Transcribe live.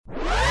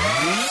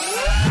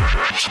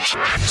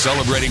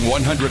Celebrating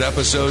 100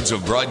 episodes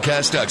of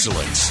broadcast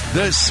excellence.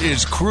 This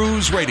is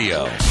Cruise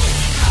Radio.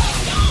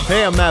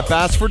 Hey, I'm Matt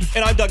Bassford.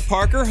 And I'm Doug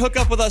Parker. Hook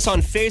up with us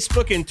on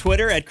Facebook and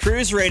Twitter at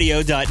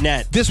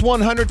cruiseradio.net. This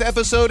 100th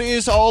episode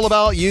is all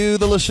about you,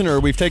 the listener.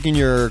 We've taken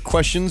your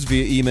questions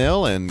via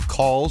email and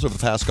calls over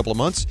the past couple of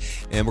months,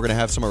 and we're going to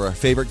have some of our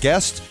favorite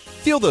guests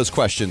field those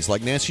questions,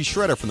 like Nancy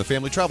Schroeder from the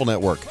Family Travel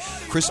Network,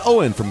 Chris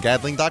Owen from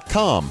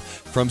Gadling.com,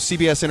 from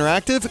CBS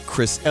Interactive,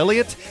 Chris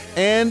Elliott,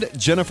 and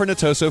Jennifer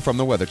Natoso from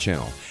the Weather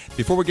Channel.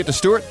 Before we get to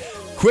Stuart,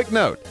 quick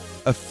note.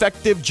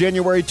 Effective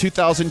January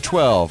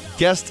 2012,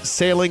 guests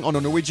sailing on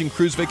a Norwegian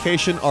cruise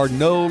vacation are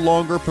no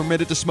longer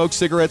permitted to smoke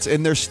cigarettes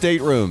in their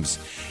staterooms.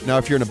 Now,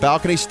 if you're in a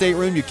balcony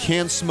stateroom, you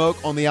can smoke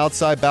on the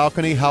outside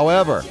balcony.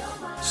 However,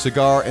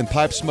 cigar and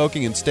pipe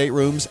smoking in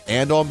staterooms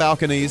and on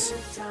balconies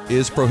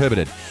is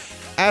prohibited.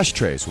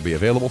 Ashtrays will be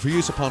available for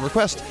use upon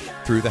request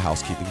through the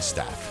housekeeping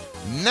staff.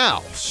 Now,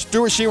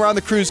 Stuart Sheeran,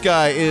 the cruise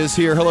guy, is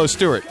here. Hello,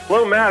 Stuart.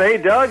 Hello, Matt. Hey,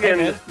 Doug,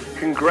 and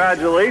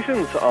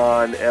congratulations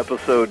on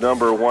episode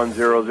number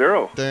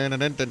 100.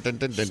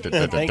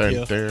 Thank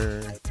you.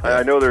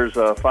 I know there's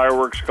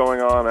fireworks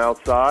going on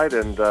outside,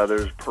 and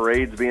there's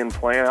parades being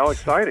planned. How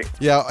exciting.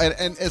 Yeah,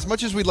 and as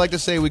much as we'd like to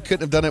say we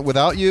couldn't have done it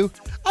without you,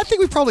 I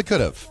think we probably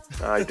could have.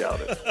 I doubt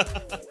it.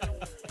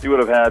 You would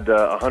have had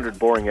 100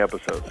 boring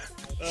episodes.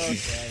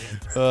 Okay.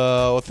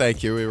 Well,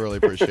 thank you. We really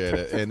appreciate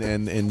it.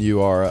 And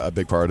you are a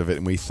big part of it,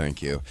 and we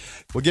thank you.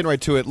 Well, getting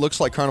right to it, looks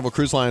like Carnival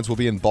Cruise Lines will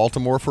be in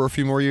Baltimore for a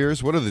few more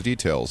years. What are the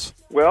details?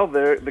 Well,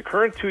 the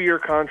current 2-year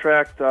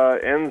contract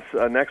ends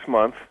next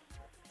month,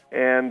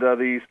 and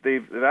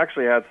they've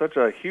actually had such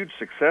a huge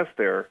success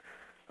there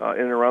in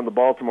and around the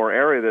Baltimore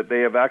area that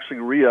they have actually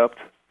re-upped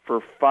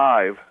for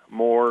 5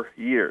 more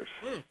years.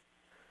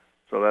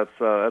 So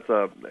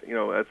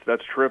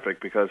that's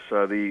terrific because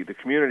the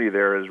community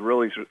there has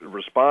really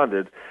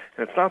responded,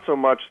 and it's not so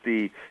much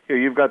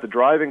you've got the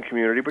driving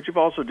community, but you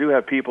also do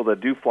have people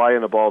that do fly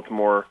into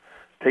Baltimore,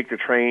 take the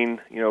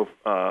train,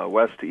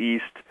 west to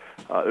east.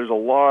 There's a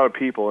lot of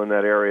people in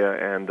that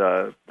area, and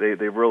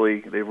they've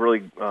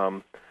really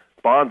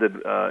bonded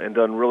and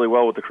done really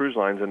well with the cruise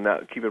lines. And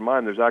now, keep in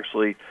mind, there's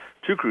actually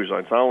 2 cruise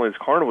lines. Not only is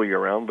Carnival year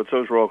round, but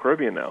so is Royal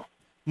Caribbean now.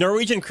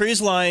 Norwegian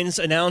Cruise Lines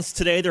announced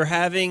today they're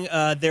having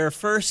their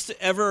first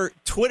ever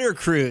Twitter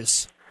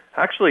cruise.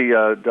 Actually,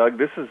 Doug,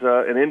 this is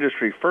an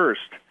industry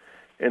first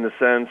in the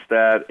sense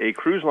that a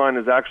cruise line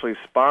is actually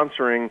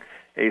sponsoring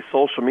a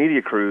social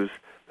media cruise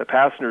that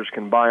passengers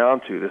can buy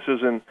onto. This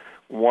isn't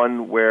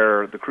one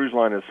where the cruise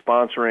line is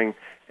sponsoring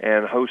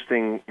and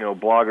hosting,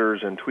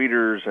 bloggers and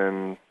tweeters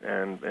and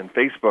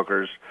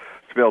Facebookers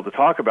to be able to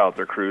talk about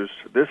their cruise.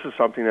 This is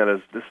something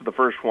this is the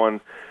first one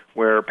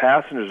where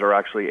passengers are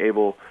actually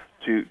able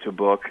to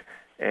book,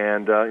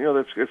 and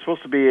it's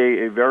supposed to be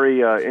a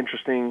very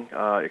interesting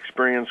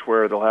experience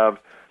where they'll have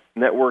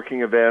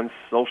networking events,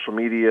 social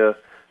media,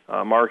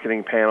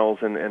 marketing panels,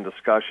 and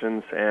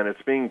discussions, and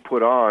it's being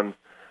put on.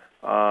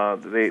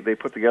 They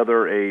put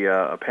together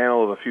a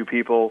panel of a few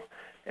people,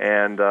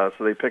 and so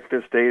they picked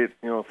this date,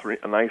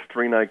 a nice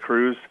 3-night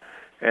cruise,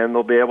 and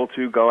they'll be able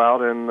to go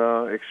out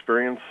and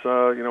experience,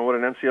 what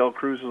an NCL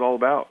cruise is all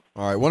about.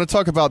 All right, I want to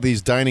talk about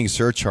these dining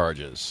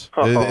surcharges,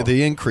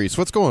 the increase.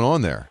 What's going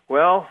on there?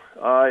 Well,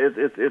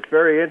 it's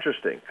very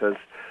interesting because,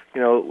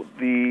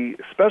 the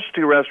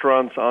specialty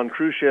restaurants on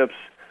cruise ships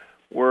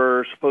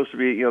were supposed to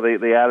be,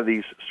 they added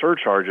these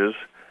surcharges,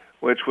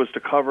 which was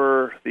to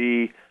cover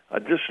the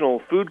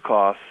additional food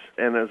costs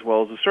and as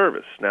well as the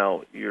service.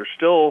 Now, you're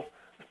still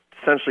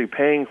essentially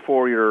paying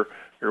for your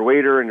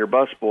waiter and your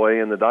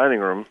busboy in the dining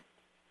room,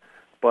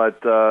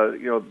 but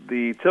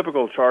the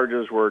typical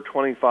charges were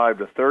 $25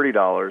 to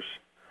 $30.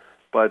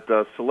 But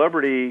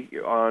Celebrity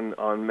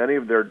on many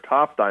of their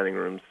top dining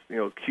rooms,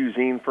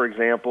 Cuisine, for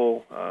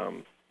example,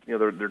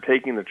 they're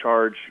taking the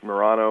charge.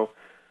 Murano,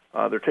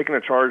 they're taking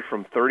a charge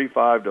from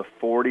 $35 to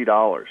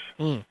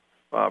 $40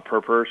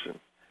 per person,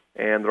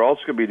 and they're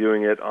also going to be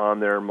doing it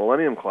on their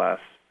Millennium class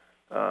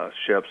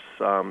ships.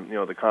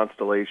 The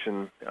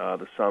Constellation,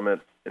 the Summit,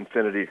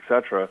 Infinity,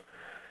 etc.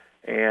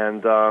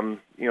 And,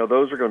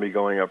 those are going to be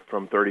going up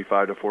from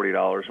 $35 to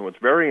 $40. And what's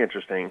very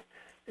interesting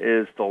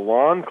is the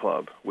Lawn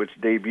Club, which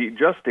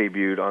just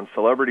debuted on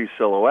Celebrity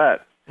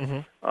Silhouette.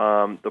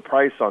 Mm-hmm. The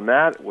price on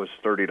that was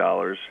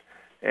 $30.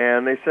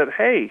 And they said,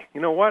 hey,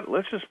 you know what?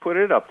 Let's just put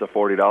it up to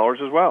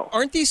 $40 as well.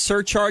 Aren't these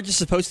surcharges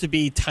supposed to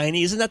be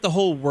tiny? Isn't that the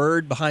whole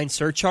word behind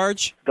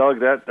surcharge? Doug,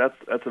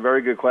 that's a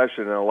very good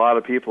question. And a lot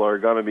of people are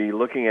going to be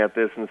looking at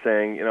this and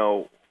saying,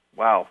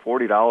 wow,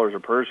 $40 a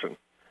person.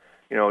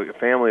 A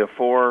family of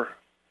 4,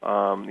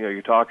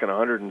 you're talking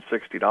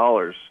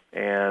 $160,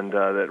 and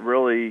that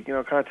really,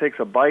 kind of takes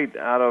a bite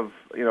out of,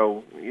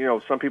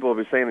 some people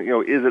will be saying,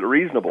 is it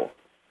reasonable?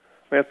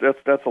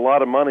 That's a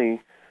lot of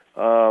money,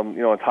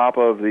 on top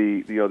of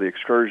the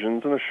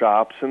excursions and the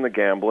shops and the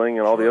gambling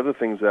and all the other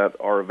things that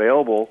are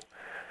available.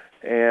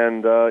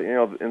 And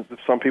and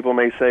some people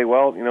may say,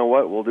 well, you know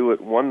what, we'll do it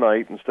one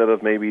night instead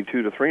of maybe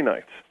 2 to 3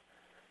 nights,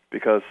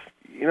 because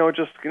it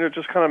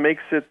just kind of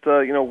makes it,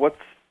 kind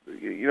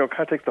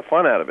of take the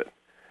fun out of it.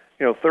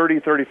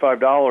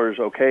 $30-$35,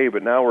 okay,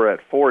 but now we're at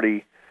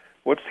 $40.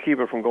 What's to keep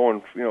it from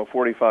going,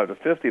 $45 to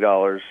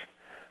 $50?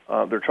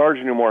 They're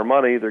charging you more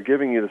money. They're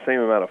giving you the same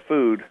amount of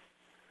food.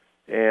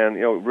 And,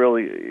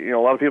 really, a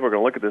lot of people are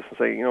going to look at this and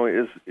say,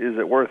 is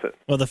it worth it?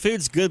 Well, the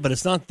food's good, but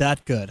it's not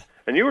that good.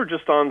 And you were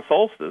just on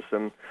Solstice,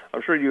 and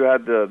I'm sure you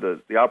had the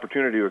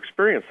opportunity to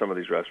experience some of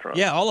these restaurants.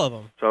 Yeah, all of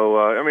them. So,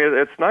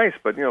 it's nice,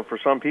 but, for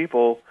some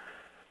people,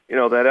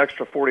 that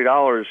extra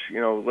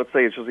 $40, let's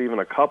say it's just even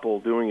a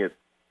couple doing it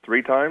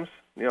 3 times,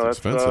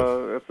 that's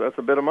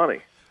a bit of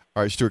money.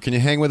 All right, Stuart, can you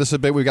hang with us a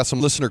bit? We've got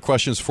some listener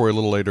questions for you a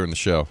little later in the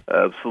show.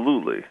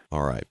 Absolutely.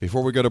 All right.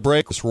 Before we go to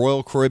break, this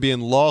Royal Caribbean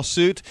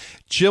lawsuit.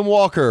 Jim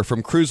Walker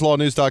from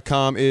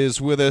CruiseLawNews.com is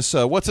with us.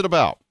 What's it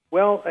about?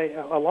 Well,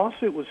 a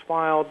lawsuit was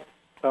filed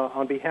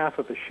on behalf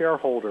of a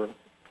shareholder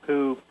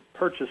who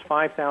purchased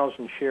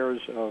 5,000 shares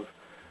of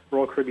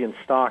Royal Caribbean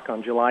stock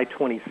on July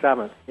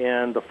 27th.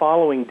 And the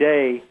following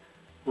day,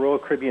 Royal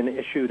Caribbean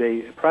issued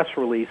a press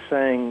release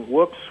saying,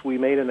 whoops, we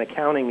made an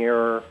accounting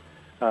error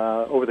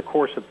over the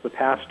course of the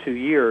past 2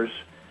 years,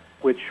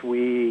 which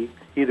we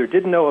either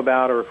didn't know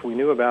about or if we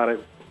knew about it,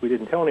 we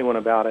didn't tell anyone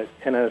about it.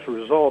 And as a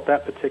result,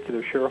 that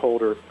particular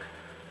shareholder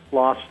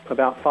lost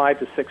about $5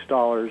 to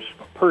 $6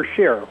 per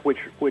share,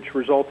 which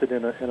resulted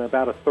in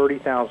about a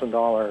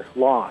 $30,000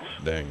 loss.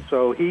 Dang.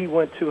 So he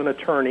went to an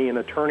attorney, and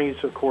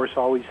attorneys, of course,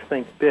 always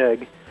think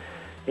big.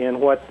 And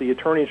what the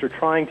attorneys are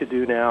trying to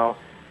do now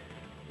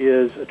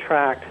is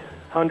attract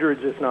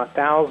hundreds, if not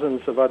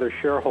thousands, of other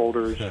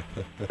shareholders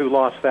who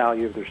lost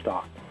value of their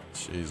stock.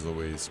 Jeez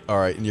Louise. All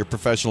right, in your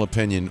professional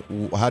opinion,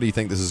 how do you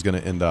think this is going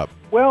to end up?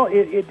 Well,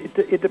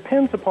 it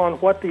depends upon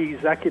what the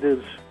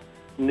executives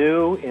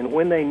knew and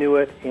when they knew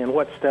it and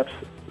what steps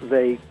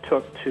they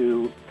took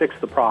to fix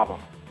the problem.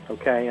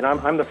 Okay, and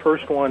I'm the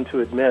first one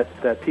to admit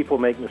that people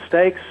make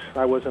mistakes.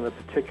 I wasn't a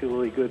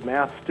particularly good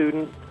math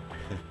student.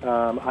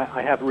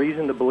 I have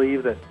reason to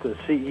believe that the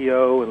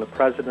CEO and the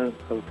president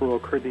of Royal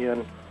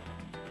Caribbean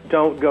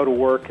don't go to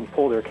work and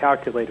pull their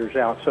calculators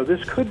out. So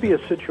this could be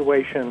a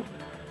situation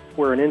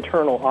where an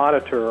internal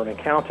auditor or an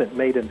accountant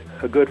made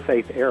a good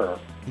faith error.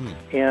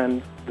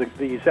 And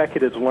the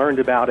executives learned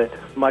about it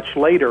much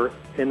later,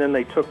 and then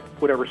they took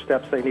whatever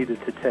steps they needed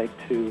to take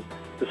to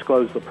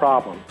disclose the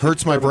problem.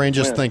 Hurts my brain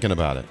just thinking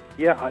about it.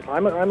 Yeah,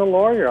 I'm a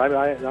lawyer.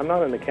 I'm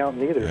not an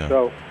accountant either. Yeah.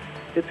 So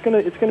it's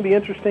gonna be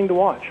interesting to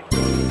watch.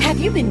 Have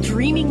you been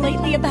dreaming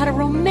lately about a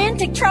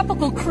romantic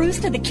tropical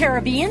cruise to the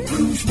Caribbean?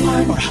 Cruise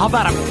One. Or how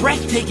about a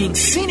breathtaking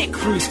scenic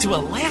cruise to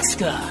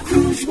Alaska?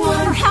 Cruise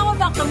One. Or how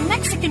about the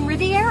Mexican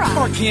Riviera?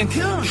 Or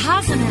Cancun?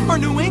 Cozumel. Or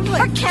New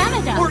England? Or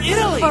Canada? Or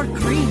Italy? Or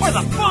Greece? Or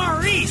the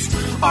Far East?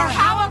 Or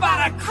how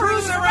about a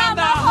cruise around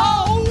the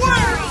whole world?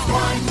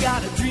 One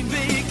got a dream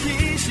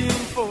vacation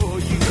for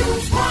you.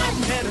 Cruise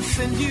One. Let us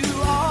send you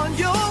on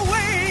your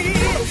way.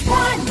 Cruise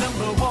One.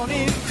 Number one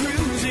in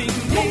cruising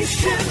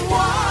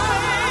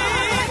nationwide.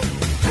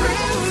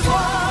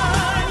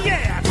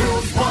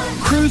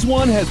 Cruise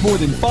One has more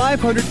than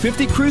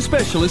 550 cruise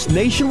specialists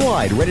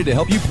nationwide ready to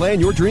help you plan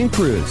your dream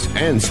cruise.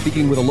 And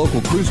speaking with a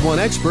local Cruise One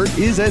expert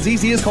is as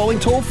easy as calling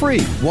toll-free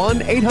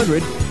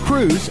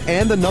 1-800-CRUISE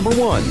and the number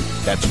 1.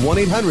 That's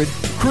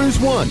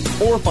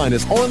 1-800-CRUISE-1. Or find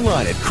us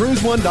online at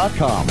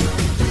cruise1.com.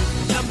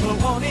 Number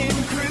one in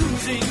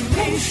cruising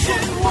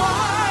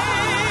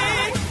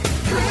nationwide.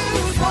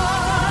 Cruise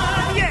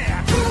One.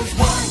 Yeah. Cruise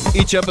One.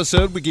 Each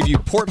episode, we give you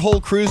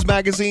Porthole Cruise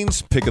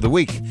Magazine's Pick of the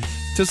Week.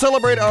 To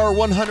celebrate our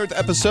 100th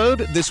episode,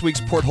 this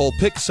week's Porthole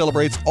Pick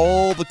celebrates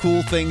all the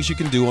cool things you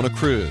can do on a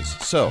cruise.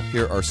 So,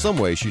 here are some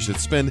ways you should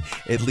spend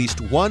at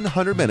least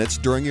 100 minutes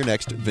during your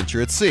next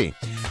adventure at sea.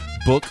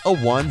 Book a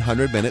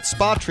 100-minute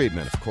spa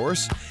treatment, of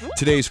course.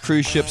 Today's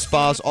cruise ship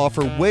spas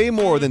offer way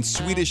more than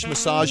Swedish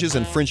massages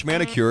and French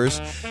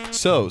manicures.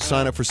 So,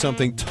 sign up for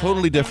something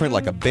totally different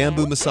like a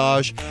bamboo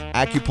massage,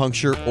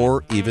 acupuncture,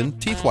 or even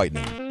teeth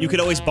whitening. You can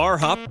always bar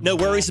hop. No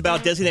worries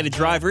about designated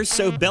drivers,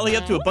 so belly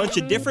up to a bunch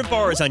of different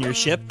bars on your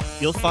ship.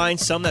 You'll find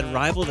some that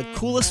rival the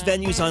coolest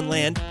venues on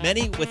land,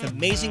 many with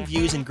amazing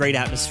views and great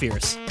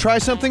atmospheres. Try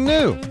something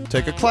new.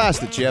 Take a class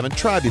that you haven't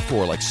tried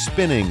before, like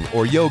spinning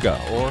or yoga,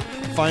 or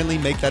finally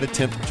make that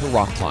attempt to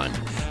rock climb.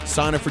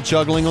 Sign up for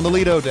juggling on the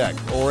Lido deck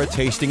or a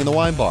tasting in the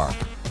wine bar.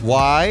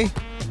 Why?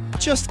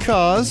 Just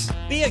cause.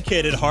 Be a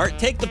kid at heart.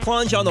 Take the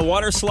plunge on the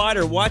water slide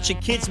or watch a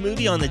kid's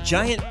movie on the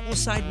giant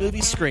poolside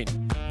movie screen.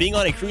 Being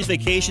on a cruise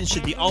vacation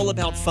should be all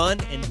about fun,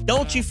 and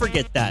don't you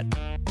forget that.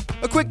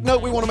 A quick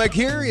note we want to make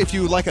here, if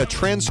you would like a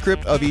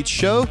transcript of each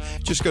show,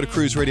 just go to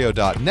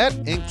cruiseradio.net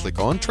and click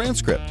on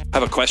transcript.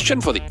 Have a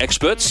question for the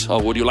experts,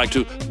 or would you like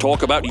to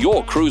talk about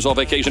your cruise or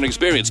vacation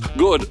experience,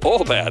 good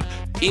or bad?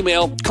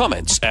 Email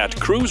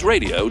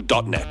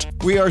comments@cruiseradio.net.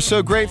 We are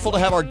so grateful to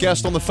have our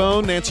guest on the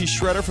phone, Nancy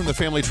Schroeder from the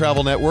Family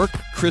Travel Network,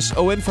 Chris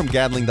Owen from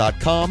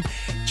Gadling.com,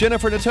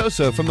 Jennifer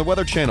Natoso from the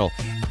Weather Channel,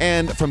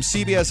 and from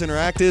CBS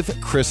Interactive,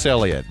 Chris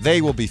Elliott.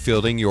 They will be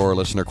fielding your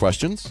listener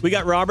questions. We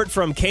got Robert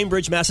from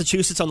Cambridge,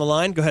 Massachusetts on the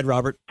line. Go ahead,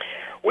 Robert.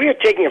 We are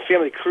taking a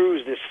family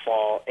cruise this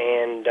fall,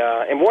 and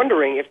I'm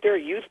wondering if there are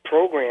youth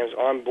programs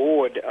on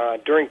board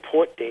during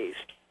port days.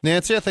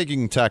 Nancy, I think you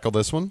can tackle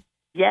this one.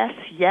 Yes,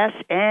 yes,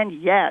 and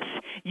yes.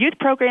 Youth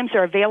programs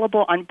are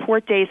available on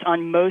port days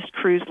on most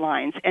cruise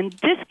lines, and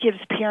this gives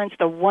parents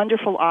the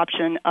wonderful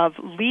option of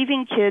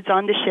leaving kids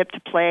on the ship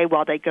to play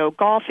while they go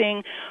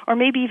golfing or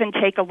maybe even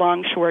take a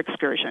longshore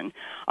excursion.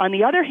 On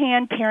the other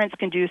hand, parents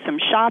can do some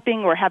shopping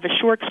or have a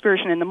shore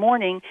excursion in the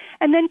morning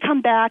and then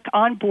come back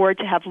on board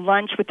to have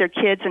lunch with their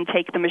kids and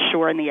take them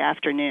ashore in the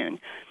afternoon.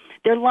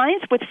 Their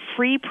lines with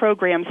free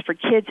programs for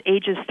kids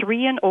ages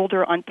 3 and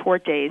older on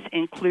port days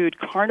include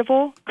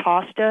Carnival,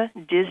 Costa,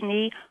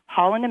 Disney,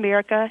 Holland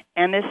America,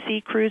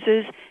 MSC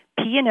Cruises,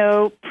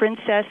 P&O,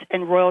 Princess,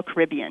 and Royal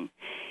Caribbean.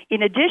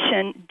 In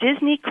addition,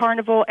 Disney,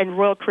 Carnival, and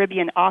Royal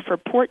Caribbean offer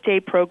port day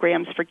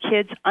programs for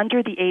kids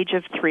under the age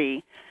of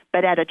 3,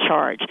 but at a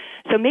charge.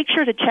 So make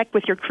sure to check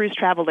with your cruise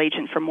travel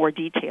agent for more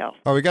details.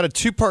 All right, we got a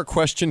two-part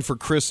question for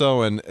Chris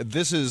Owen.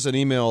 This is an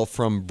email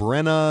from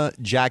Brenna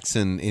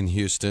Jackson in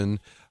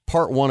Houston.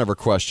 Part one of her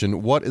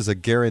question, what is a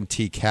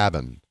guarantee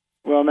cabin?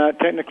 Well, Matt,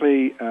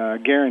 technically,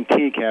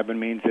 guarantee cabin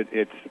means that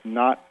it's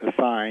not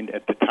assigned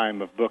at the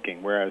time of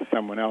booking, whereas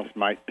someone else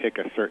might pick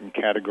a certain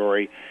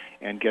category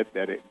and get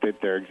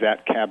their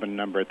exact cabin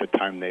number at the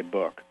time they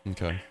book.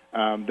 Okay.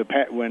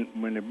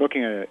 When they're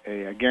booking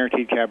a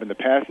guaranteed cabin, the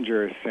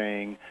passenger is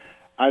saying,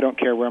 I don't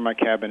care where my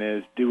cabin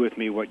is, do with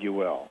me what you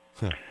will.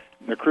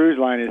 The cruise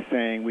line is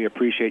saying, we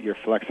appreciate your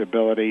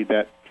flexibility.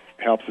 That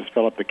helps us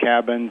fill up the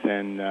cabins,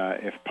 and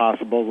if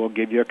possible, we'll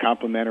give you a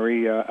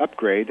complimentary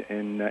upgrade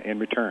in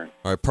return.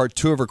 All right, part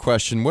two of her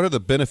question, what are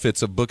the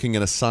benefits of booking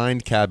an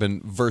assigned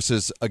cabin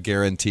versus a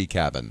guarantee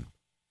cabin?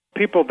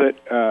 People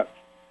that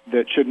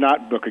should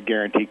not book a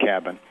guarantee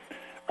cabin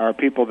are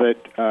people that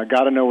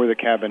got to know where the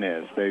cabin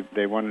is.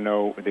 They want to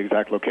know the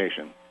exact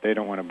location. They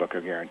don't want to book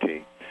a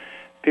guarantee.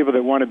 People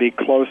that want to be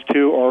close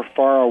to or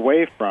far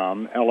away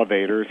from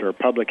elevators or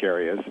public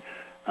areas,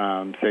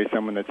 say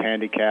someone that's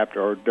handicapped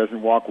or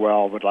doesn't walk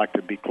well would like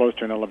to be close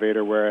to an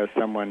elevator, whereas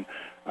someone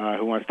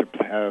who wants to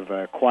have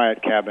a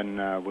quiet cabin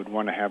would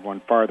want to have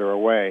one farther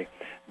away.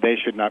 They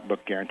should not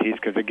book guarantees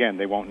because, again,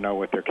 they won't know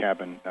what their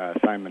cabin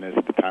assignment is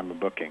at the time of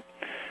booking.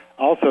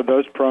 Also,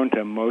 those prone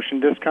to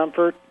motion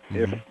discomfort,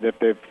 if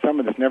they've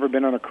someone that's never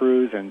been on a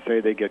cruise and say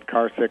they get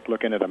car sick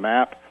looking at a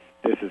map,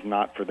 this is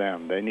not for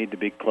them. They need to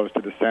be close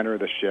to the center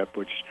of the ship,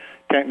 which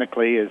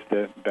technically is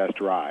the best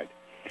ride.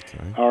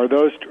 Okay. Or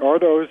those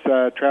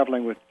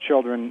traveling with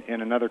children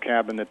in another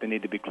cabin that they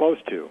need to be close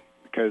to.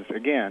 Because,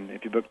 again,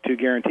 if you book two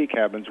guarantee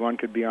cabins, one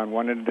could be on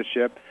one end of the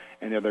ship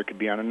and the other could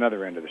be on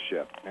another end of the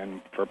ship.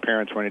 And for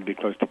parents wanting to be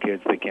close to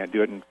kids, they can't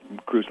do it, and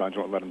cruise lines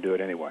won't let them do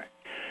it anyway.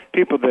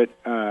 People that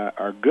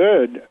are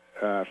good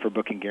for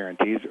booking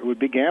guarantees would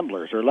be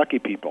gamblers or lucky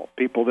people,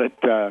 people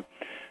that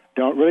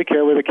don't really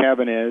care where the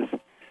cabin is.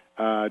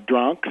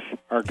 Drunks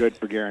are good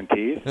for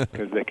guarantees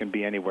because they can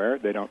be anywhere.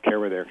 They don't care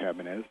where their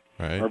cabin is.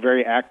 Right. Or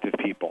very active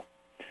people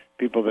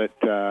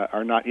that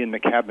are not in the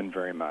cabin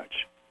very much.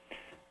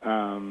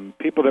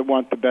 People that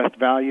want the best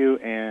value,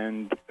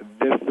 and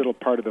this little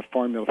part of the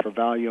formula for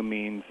value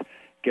means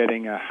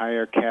getting a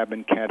higher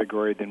cabin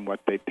category than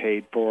what they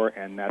paid for,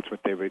 and that's what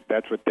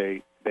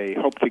they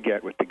hope to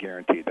get with the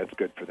guarantee. That's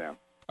good for them.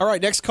 All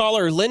right, next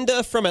caller,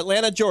 Linda from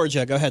Atlanta,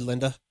 Georgia. Go ahead,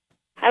 Linda.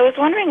 I was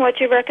wondering what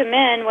you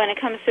recommend when it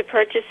comes to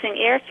purchasing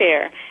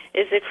airfare.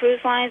 Is the cruise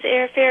line's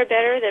airfare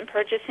better than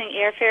purchasing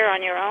airfare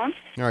on your own?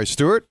 All right,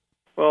 Stuart?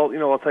 Well,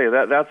 I'll tell you,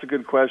 that's a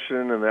good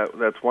question, and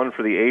that's one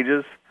for the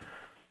ages.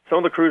 Some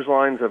of the cruise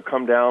lines have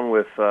come down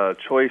with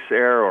Choice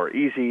Air or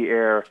Easy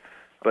Air,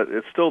 but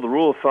it's still the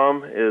rule of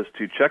thumb is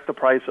to check the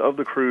price of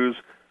the cruise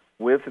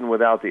with and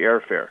without the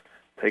airfare.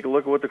 Take a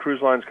look at what the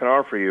cruise lines can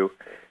offer you,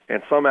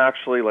 and some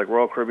actually, like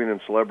Royal Caribbean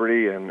and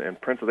Celebrity and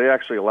Princess, they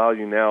actually allow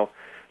you now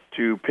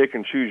to pick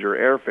and choose your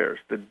airfares.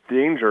 The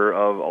danger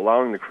of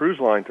allowing the cruise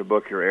line to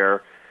book your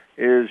air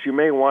is you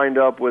may wind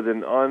up with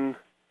an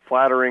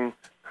unflattering,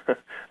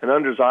 an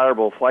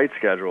undesirable flight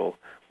schedule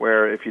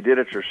where if you did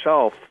it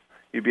yourself,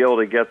 you'd be able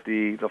to get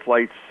the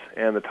flights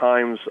and the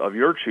times of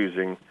your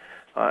choosing,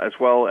 as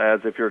well as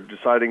if you're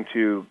deciding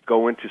to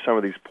go into some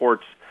of these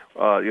ports,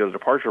 the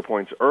departure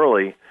points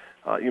early,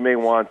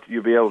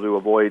 you'll be able to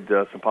avoid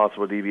some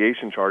possible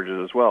deviation charges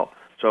as well.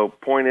 So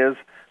point is,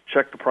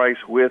 check the price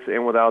with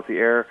and without the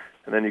air,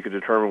 and then you can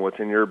determine what's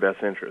in your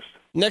best interest.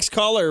 Next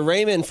caller,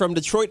 Raymond from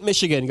Detroit,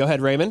 Michigan. Go ahead,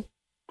 Raymond.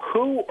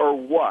 Who or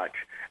what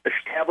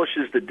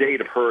establishes the date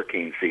of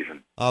hurricane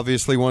season?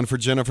 Obviously one for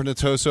Jennifer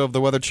Natoso of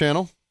the Weather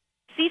Channel.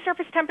 Sea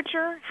surface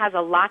temperature has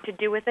a lot to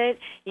do with it.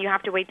 You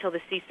have to wait till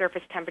the sea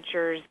surface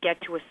temperatures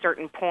get to a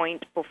certain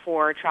point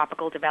before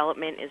tropical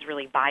development is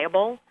really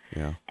viable.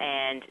 Yeah.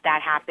 And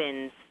that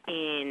happens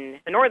in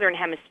the northern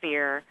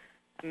hemisphere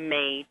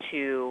May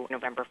to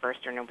November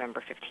 1st or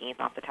November 15th.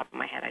 Off the top of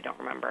my head, I don't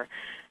remember.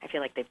 I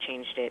feel like they've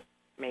changed it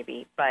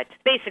maybe, but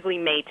basically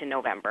May to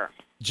November.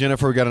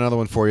 Jennifer, we got another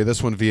one for you.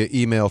 This one via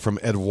email from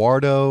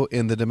Eduardo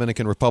in the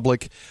Dominican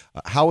Republic.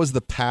 How is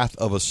the path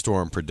of a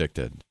storm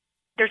predicted?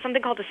 There's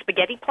something called a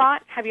spaghetti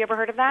plot. Have you ever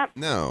heard of that?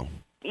 No.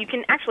 You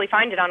can actually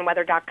find it on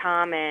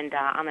weather.com and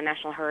on the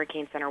National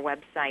Hurricane Center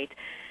website.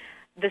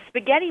 The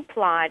spaghetti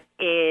plot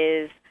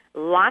is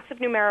lots of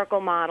numerical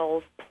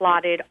models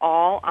plotted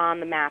all on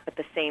the map at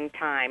the same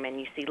time,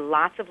 and you see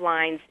lots of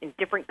lines in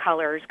different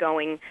colors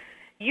going.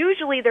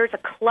 Usually there's a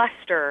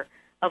cluster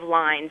of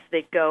lines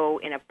that go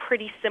in a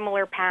pretty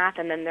similar path,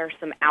 and then there's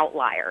some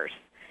outliers.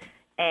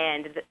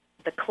 And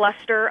the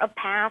cluster of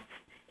paths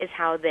is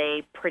how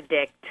they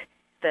predict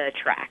the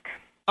track.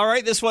 All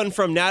right, this one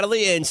from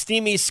Natalie in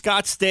steamy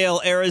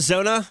Scottsdale,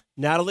 Arizona.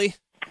 Natalie?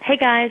 Hey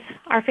guys,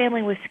 our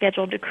family was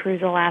scheduled to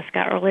cruise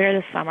Alaska earlier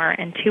this summer,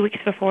 and 2 weeks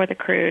before the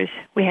cruise,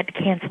 we had to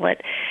cancel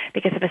it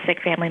because of a sick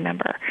family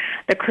member.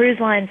 The cruise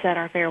line said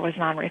our fare was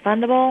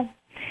non-refundable.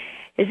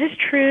 Is this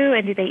true,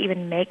 and do they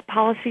even make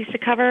policies to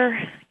cover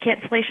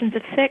cancellations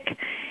if sick?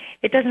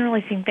 It doesn't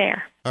really seem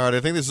fair. All right, I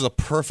think this is a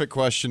perfect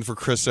question for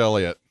Chris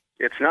Elliott.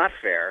 It's not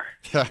fair.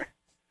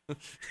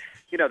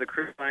 You know, the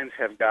cruise lines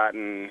have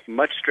gotten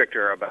much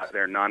stricter about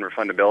their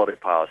non-refundability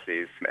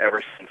policies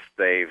ever since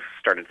they've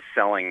started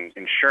selling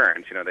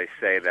insurance. You know, they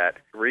say that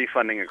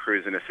refunding a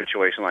cruise in a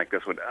situation like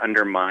this would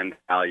undermine the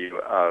value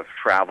of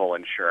travel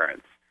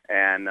insurance.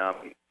 And,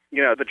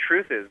 you know, the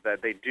truth is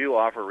that they do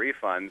offer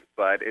refunds,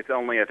 but it's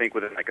only, I think,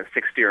 within like a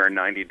 60 or a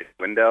 90-day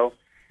window,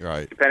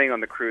 right, depending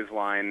on the cruise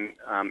line.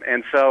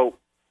 And so,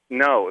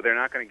 no, they're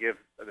not going to give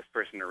this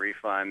person a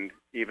refund,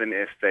 even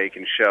if they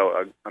can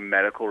show a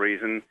medical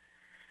reason.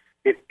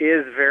 It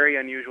is very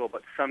unusual,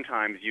 but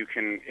sometimes you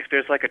can, if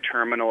there's like a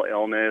terminal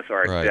illness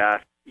or a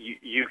death,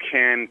 you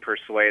can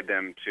persuade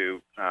them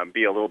to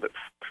be a little bit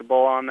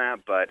flexible on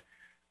that. But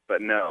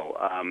no,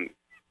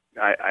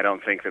 I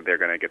don't think that they're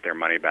going to get their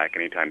money back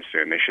anytime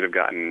soon. They should have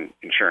gotten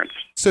insurance.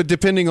 So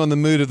depending on the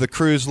mood of the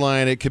cruise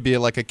line, it could be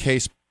like a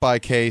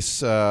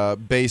case-by-case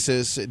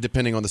basis,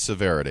 depending on the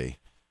severity.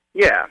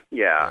 Yeah.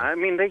 I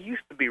mean, they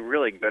used to be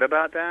really good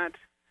about that.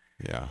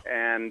 Yeah.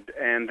 And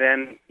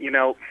then, you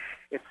know,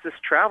 it's this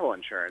travel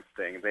insurance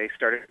thing. They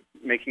started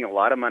making a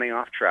lot of money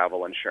off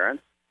travel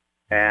insurance,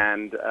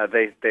 and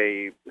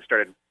they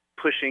started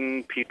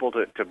pushing people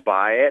to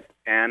buy it.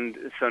 And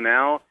so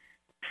now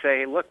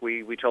say, look,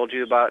 we told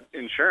you about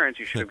insurance.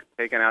 You should have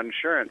taken out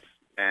insurance,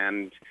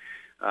 and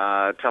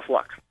tough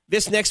luck.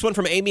 This next one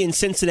from Amy in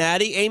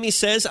Cincinnati. Amy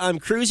says, I'm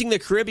cruising the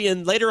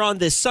Caribbean later on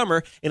this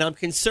summer, and I'm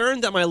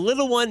concerned that my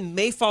little one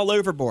may fall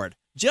overboard.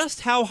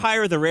 Just how high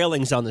are the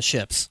railings on the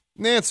ships?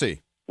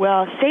 Nancy.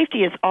 Well, safety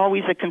is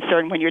always a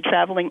concern when you're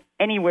traveling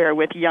anywhere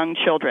with young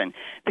children.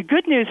 The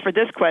good news for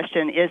this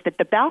question is that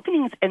the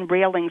balconies and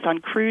railings on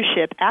cruise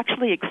ships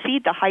actually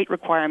exceed the height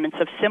requirements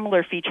of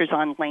similar features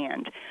on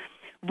land.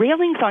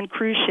 Railings on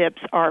cruise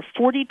ships are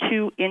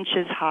 42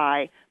 inches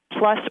high,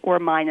 plus or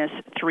minus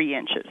 3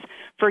 inches.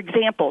 For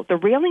example, the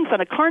railings on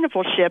a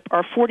Carnival ship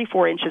are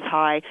 44 inches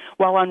high,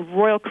 while on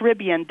Royal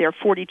Caribbean they're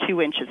 42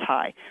 inches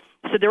high.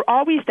 So they're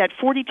always that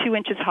 42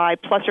 inches high,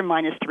 plus or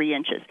minus 3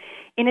 inches.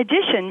 In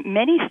addition,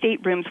 many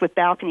staterooms with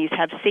balconies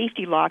have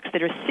safety locks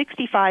that are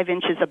 65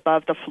 inches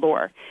above the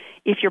floor.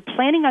 If you're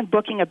planning on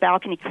booking a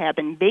balcony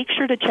cabin, make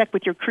sure to check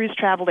with your cruise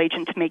travel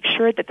agent to make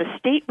sure that the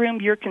stateroom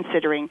you're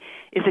considering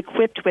is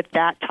equipped with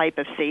that type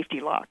of safety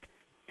lock.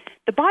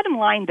 The bottom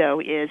line, though,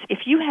 is if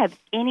you have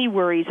any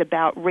worries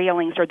about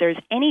railings or there's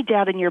any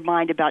doubt in your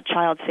mind about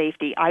child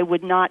safety, I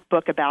would not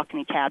book a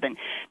balcony cabin.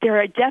 There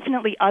are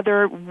definitely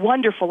other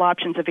wonderful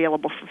options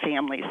available for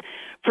families.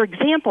 For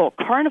example,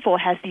 Carnival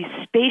has these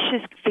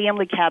spacious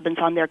family cabins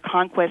on their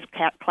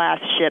Conquest-class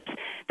ships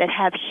that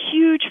have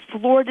huge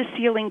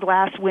floor-to-ceiling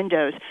glass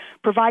windows,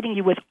 providing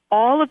you with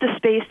all of the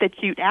space that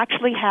you'd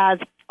actually have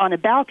on a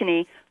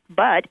balcony,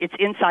 but it's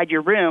inside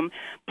your room,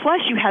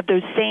 plus you have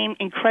those same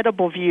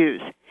incredible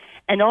views.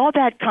 And all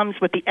that comes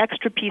with the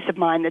extra peace of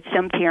mind that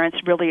some parents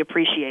really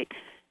appreciate.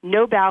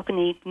 No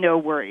balcony, no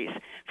worries.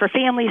 For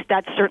families,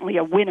 that's certainly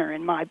a winner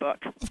in my book.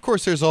 Of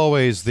course, there's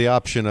always the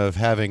option of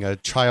having a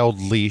child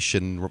leash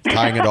and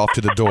tying it off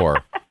to the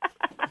door.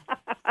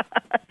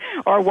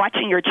 Or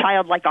watching your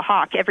child like a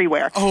hawk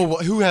everywhere. Oh,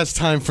 who has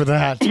time for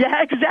that?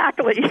 Yeah,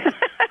 exactly.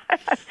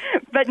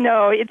 But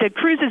no, the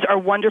cruises are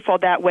wonderful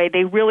that way.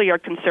 They really are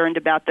concerned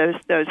about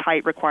those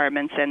height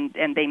requirements,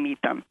 and they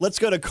meet them. Let's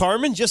go to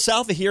Carmen, just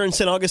south of here in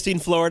St. Augustine,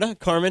 Florida.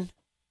 Carmen?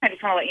 I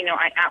just want to let you know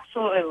I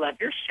absolutely love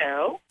your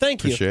show.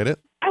 Thank you. Appreciate it.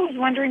 I was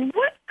wondering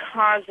what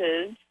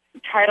causes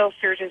tidal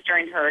surges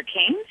during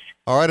hurricanes?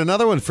 All right,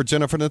 another one for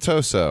Jennifer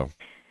Natoso.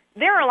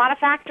 There are a lot of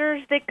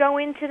factors that go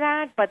into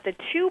that, but the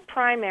two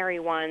primary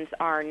ones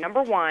are,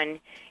 number one,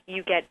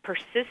 you get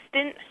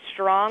persistent,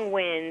 strong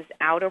winds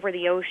out over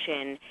the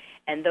ocean,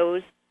 and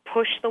those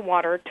push the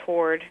water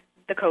toward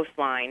the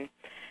coastline.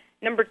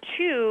 Number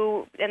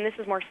two, and this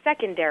is more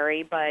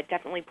secondary, but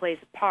definitely plays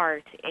a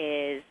part,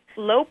 is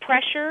low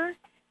pressure,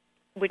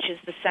 which is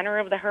the center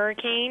of the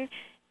hurricane,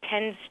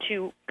 tends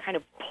to kind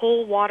of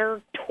pull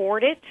water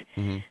toward it.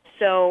 Mm-hmm.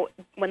 So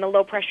when the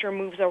low pressure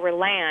moves over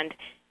land,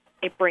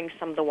 it brings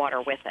some of the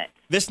water with it.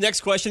 This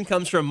next question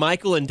comes from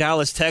Michael in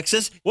Dallas,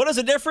 Texas. What is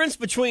the difference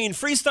between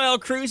freestyle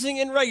cruising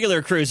and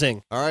regular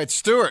cruising? All right,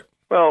 Stuart.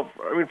 Well,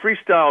 I mean,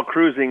 freestyle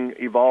cruising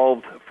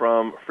evolved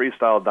from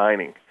freestyle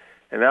dining,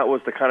 and that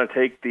was to kind of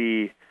take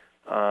the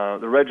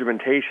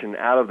regimentation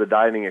out of the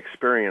dining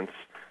experience,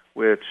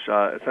 which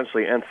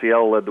essentially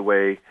NCL led the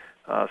way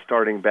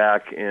starting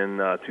back in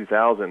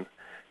 2000.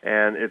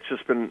 And it's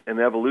just been an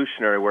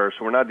evolutionary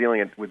so we're not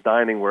dealing with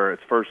dining where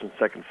it's first and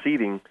second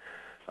seating.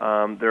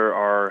 There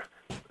are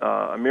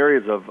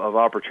myriads of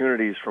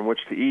opportunities from which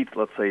to eat,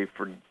 let's say,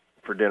 for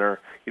dinner.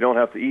 You don't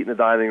have to eat in the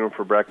dining room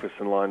for breakfast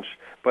and lunch.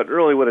 But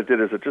really what it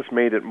did is it just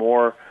made it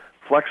more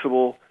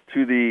flexible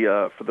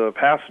to for the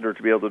passenger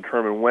to be able to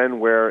determine when,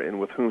 where, and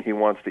with whom he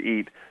wants to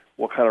eat,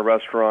 what kind of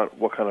restaurant,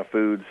 what kind of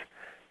foods.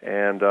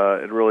 And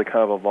it really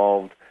kind of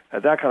evolved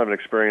at that kind of an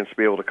experience to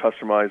be able to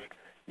customize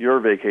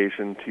your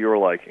vacation to your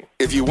liking.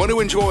 If you want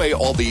to enjoy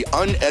all the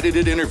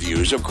unedited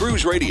interviews of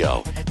Cruise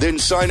Radio, then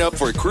sign up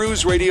for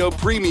Cruise Radio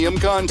Premium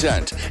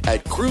content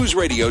at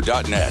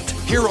cruiseradio.net.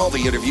 Hear all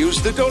the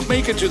interviews that don't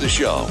make it to the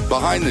show,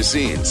 behind the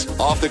scenes,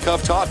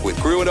 off-the-cuff talk with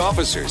crew and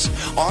officers,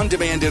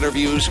 on-demand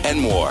interviews, and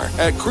more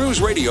at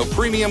Cruise Radio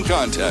Premium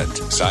content.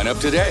 Sign up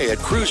today at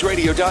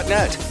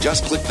cruiseradio.net.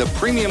 Just click the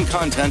Premium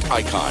content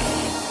icon.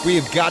 We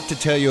have got to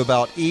tell you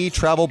about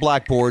eTravel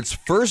Blackboard's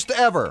first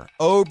ever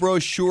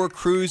O-Brochure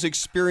Cruise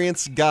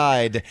Experience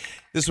Guide.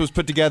 This was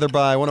put together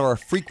by one of our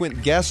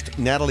frequent guests,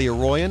 Natalie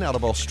Arroyan, out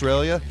of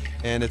Australia,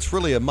 and it's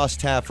really a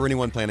must-have for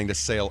anyone planning to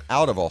sail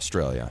out of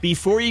Australia.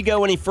 Before you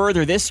go any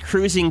further, this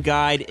cruising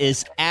guide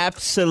is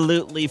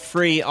absolutely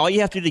free. All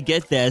you have to do to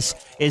get this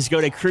is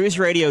go to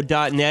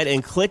cruiseradio.net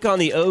and click on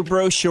the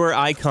O-Brochure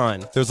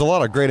icon. There's a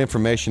lot of great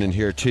information in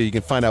here, too. You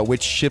can find out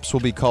which ships will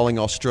be calling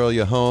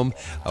Australia home,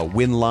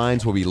 when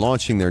lines will be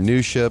launching their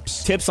new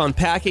ships. Tips on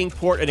packing,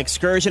 port, and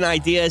excursion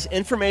ideas,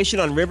 information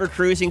on river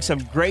cruising. Some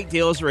great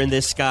deals are in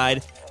this guide.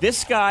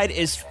 This guide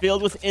is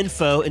filled with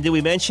info, and did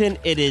we mention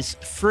it is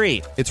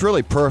free? It's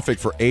really perfect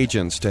for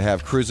agents to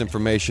have cruise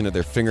information at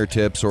their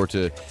fingertips or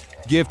to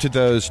give to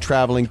those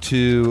traveling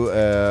to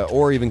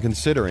or even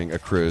considering a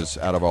cruise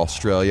out of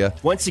Australia.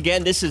 Once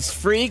again, this is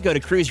free. Go to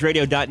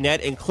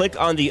cruiseradio.net and click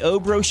on the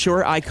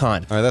O-Brochure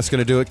icon. All right, that's going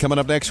to do it. Coming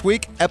up next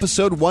week,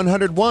 episode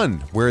 101,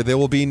 where there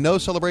will be no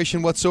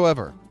celebration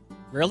whatsoever.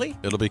 Really?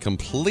 It'll be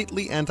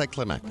completely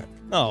anticlimactic.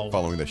 Oh.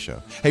 Following this show.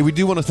 Hey, we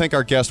do want to thank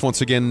our guests once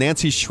again,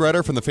 Nancy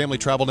Schroeder from the Family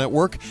Travel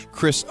Network,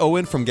 Chris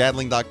Owen from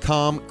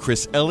Gatling.com,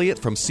 Chris Elliott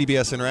from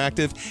CBS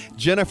Interactive,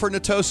 Jennifer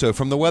Natoso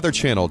from the Weather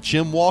Channel,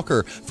 Jim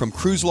Walker from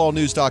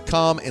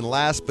CruiseLawNews.com, and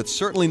last but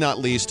certainly not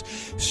least,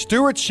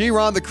 Stuart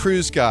Chiron, the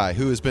cruise guy,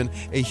 who has been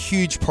a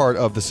huge part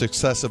of the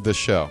success of this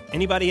show.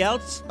 Anybody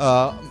else?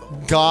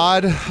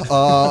 God,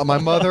 my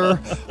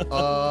mother,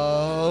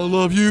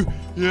 love you,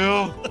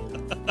 yeah.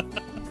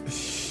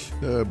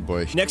 Oh,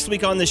 boy. Next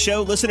week on the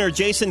show, listener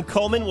Jason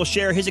Coleman will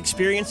share his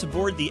experience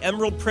aboard the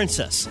Emerald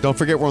Princess. Don't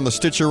forget we're on the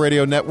Stitcher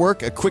Radio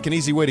Network. A quick and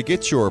easy way to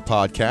get your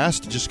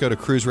podcast. Just go to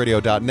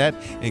cruiseradio.net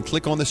and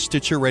click on the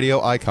Stitcher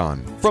Radio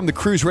icon. From the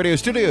Cruise Radio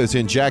Studios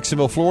in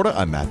Jacksonville, Florida,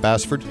 I'm Matt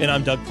Bassford. And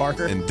I'm Doug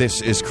Parker. And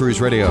this is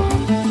Cruise Radio.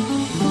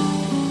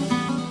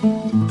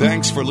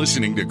 Thanks for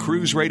listening to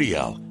Cruise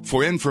Radio.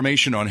 For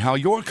information on how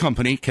your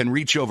company can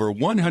reach over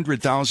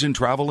 100,000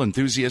 travel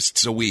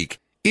enthusiasts a week,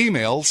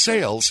 email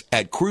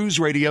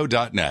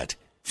sales@cruiseradio.net.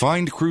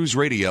 Find Cruise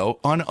Radio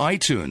on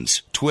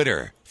iTunes,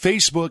 Twitter,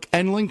 Facebook,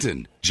 and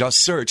LinkedIn.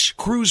 Just search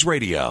Cruise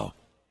Radio.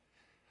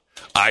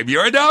 I'm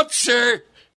your announcer,